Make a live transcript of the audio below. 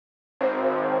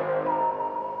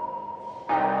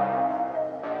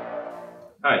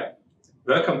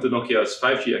Welcome to Nokia's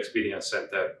 5G Experience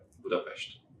Center,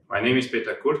 Budapest. My name is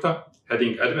Péter Kurta,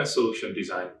 heading Advanced Solution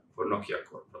Design for Nokia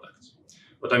Core products.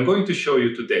 What I'm going to show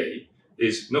you today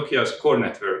is Nokia's core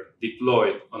network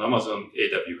deployed on Amazon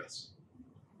AWS.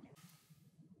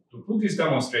 To put this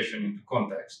demonstration into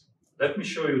context, let me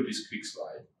show you this quick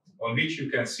slide on which you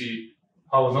can see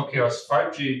how Nokia's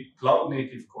 5G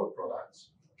cloud-native core products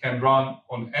can run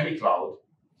on any cloud,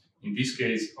 in this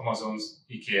case Amazon's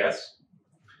EKS.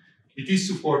 It is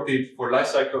supported for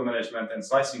lifecycle management and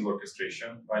slicing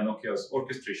orchestration by Nokia's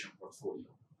orchestration portfolio.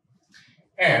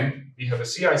 And we have a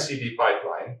CI/CD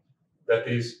pipeline that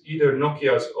is either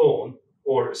Nokia's own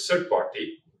or a third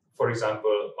party, for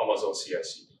example, Amazon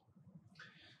CI/CD.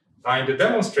 Now, in the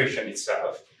demonstration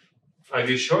itself, I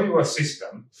will show you a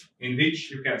system in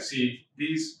which you can see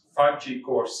these 5G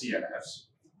core CNFs,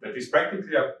 that is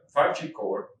practically a 5G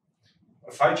core,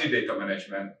 a 5G data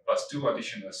management plus two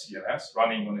additional CNFs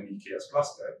running on an EKS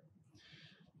cluster.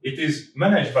 It is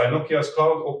managed by Nokia's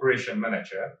Cloud Operation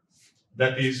Manager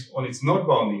that is on its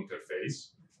northbound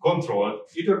interface, controlled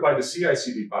either by the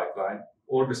CI/CD pipeline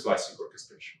or the slicing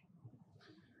orchestration.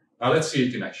 Now let's see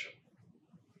it in action.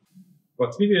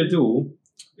 What we will do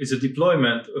is a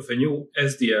deployment of a new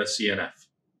SDL CNF,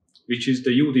 which is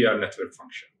the UDR network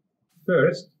function.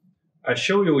 First, I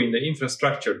show you in the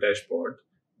infrastructure dashboard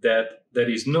that there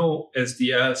is no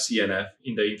SDL CNF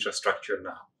in the infrastructure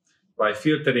now by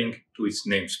filtering to its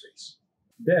namespace.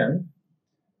 Then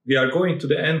we are going to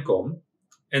the encom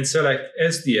and select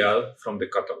SDL from the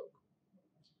catalog.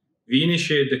 We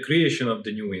initiate the creation of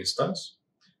the new instance,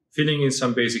 filling in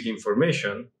some basic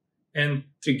information, and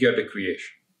trigger the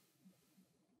creation.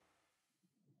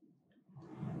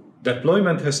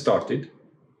 Deployment has started.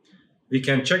 We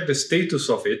can check the status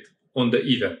of it on the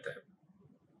Event tab.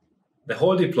 The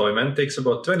whole deployment takes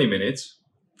about 20 minutes.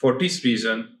 For this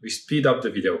reason, we speed up the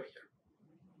video here.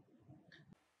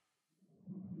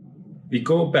 We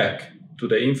go back to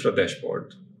the infra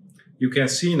dashboard. You can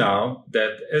see now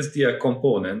that SDL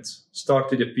components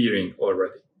started appearing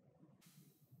already.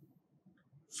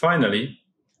 Finally,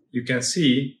 you can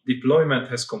see deployment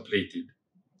has completed.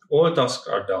 All tasks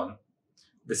are done.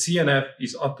 The CNF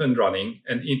is up and running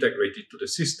and integrated to the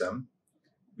system,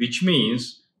 which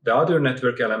means the other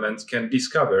network elements can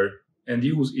discover and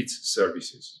use its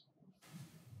services.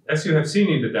 As you have seen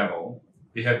in the demo,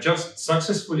 we have just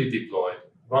successfully deployed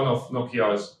one of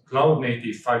Nokia's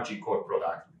cloud-native 5G core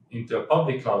product into a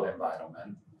public cloud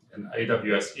environment, an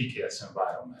AWS EKS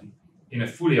environment, in a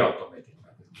fully automated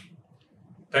method.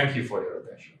 Thank you for your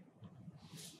attention.